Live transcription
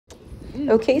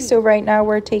Okay, so right now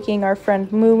we're taking our friend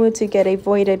Mumu to get a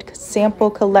voided sample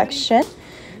collection.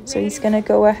 So he's gonna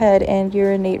go ahead and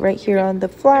urinate right here on the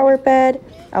flower bed.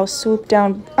 I'll swoop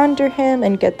down under him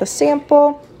and get the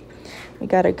sample. We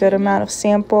got a good amount of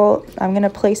sample. I'm gonna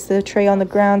place the tray on the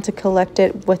ground to collect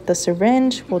it with the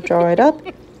syringe. We'll draw it up.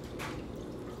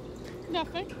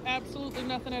 Nothing, absolutely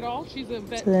nothing at all. She's a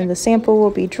vet. So then the sample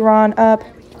will be drawn up,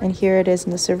 and here it is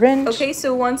in the syringe. Okay,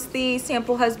 so once the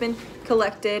sample has been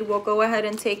collected, we'll go ahead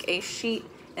and take a sheet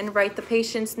and write the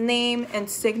patient's name and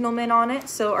signalment on it.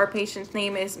 So our patient's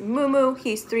name is Mumu.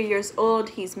 He's 3 years old.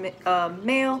 He's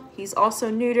male. He's also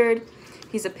neutered.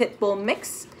 He's a pit bull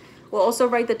mix. We'll also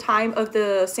write the time of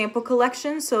the sample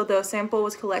collection. So the sample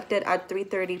was collected at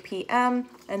 3:30 p.m.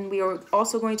 And we are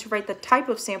also going to write the type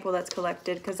of sample that's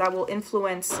collected because that will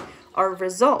influence our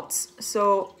results.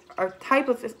 So our type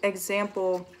of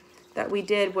example that we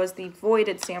did was the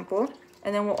voided sample.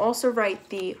 And then we'll also write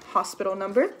the hospital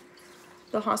number,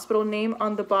 the hospital name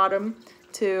on the bottom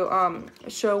to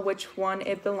show which one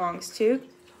it belongs to.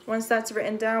 Once that's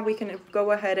written down, we can go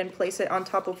ahead and place it on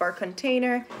top of our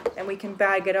container, and we can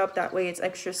bag it up. That way it's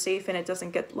extra safe and it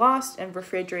doesn't get lost, and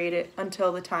refrigerate it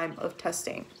until the time of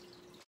testing.